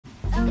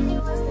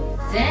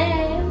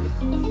Damn.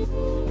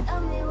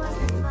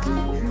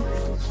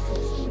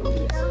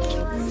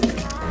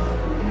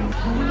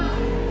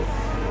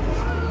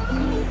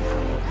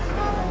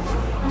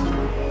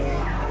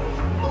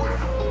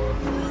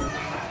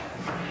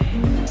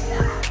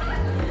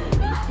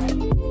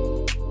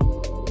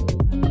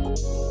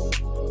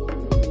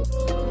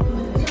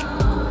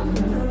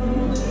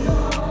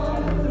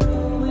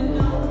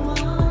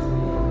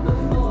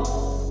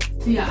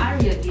 So your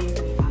area gave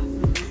me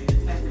absolute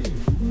perfection.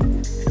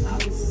 I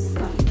was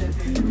stuck there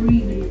for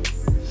 3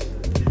 minutes.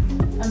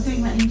 I'm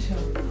doing my intro.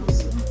 I'm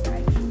so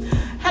excited.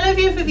 Hello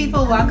beautiful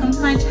people, welcome to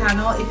my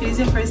channel. If it is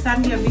your first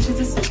time here, be sure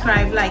to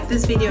subscribe, like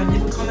this video and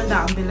leave a comment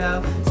down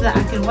below so that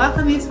I can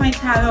welcome you to my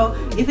channel.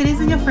 If it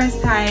isn't your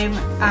first time,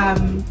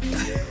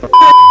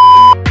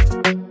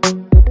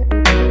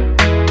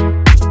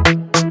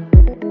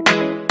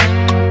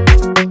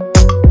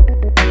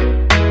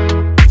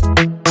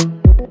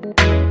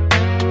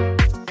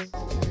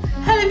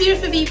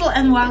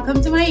 and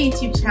welcome to my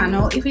YouTube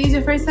channel. If it is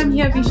your first time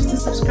here, be sure to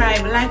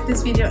subscribe, like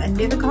this video and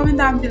leave a comment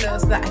down below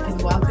so that I can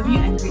welcome you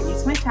and greet you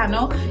to my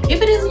channel.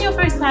 If it isn't your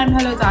first time,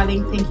 hello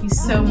darling, thank you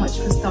so much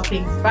for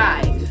stopping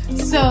by.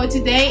 So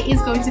today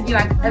is going to be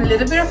like a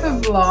little bit of a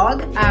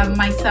vlog.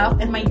 Myself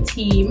and my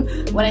team,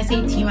 when I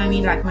say team I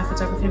mean like my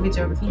photography and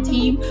videography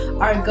team,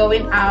 are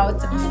going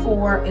out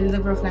for a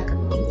little bit of like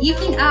an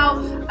evening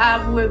out.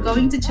 We're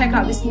going to check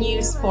out this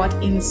new spot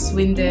in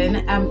Swindon.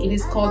 It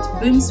is called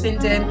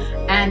Swindon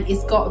and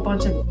it's got a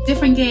bunch of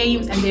different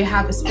games and they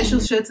have a special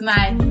show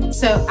tonight,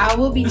 so I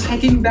will be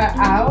checking that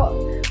out.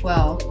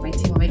 Well, my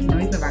team will make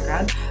noise in the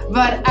background,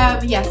 but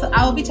yeah, so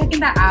I will be checking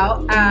that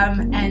out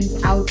and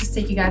I'll just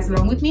take you guys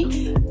along with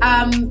me.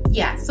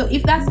 Yeah, so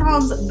if that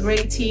sounds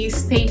great to you,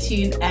 stay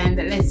tuned and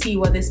let's see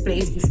what this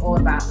place is all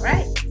about,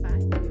 right?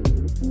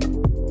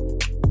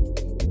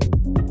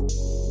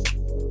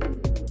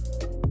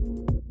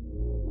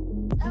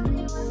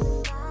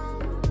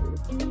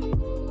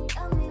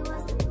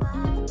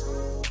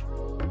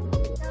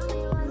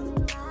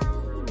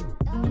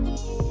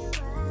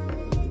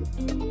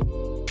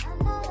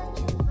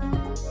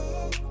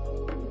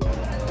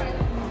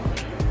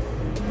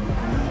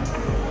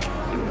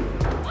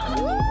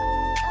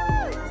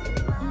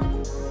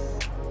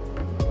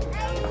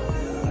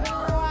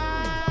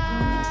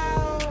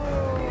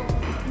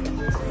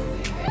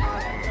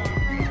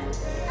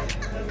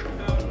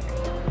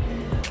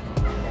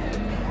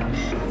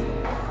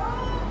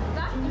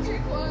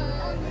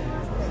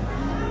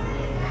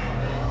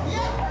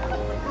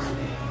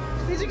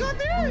 Did you go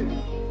through?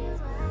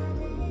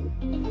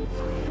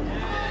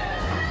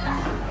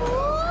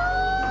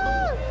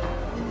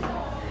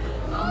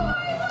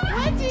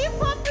 Where do you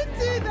pop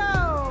into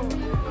though?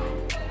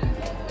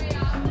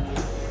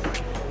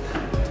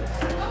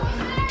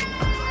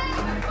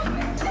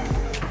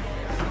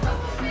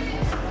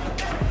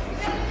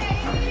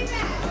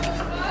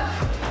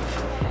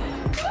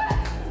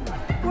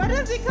 Where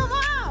does he come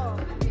out?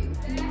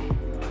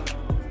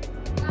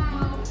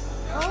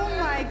 Oh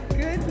my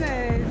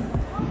goodness.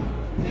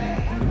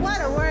 What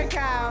a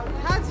workout.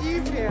 How do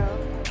you feel?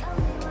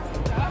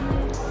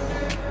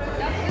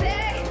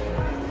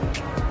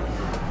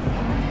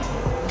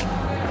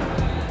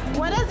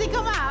 Where does he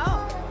come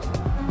out?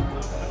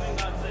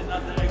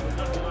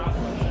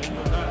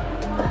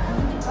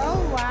 Oh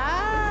wow.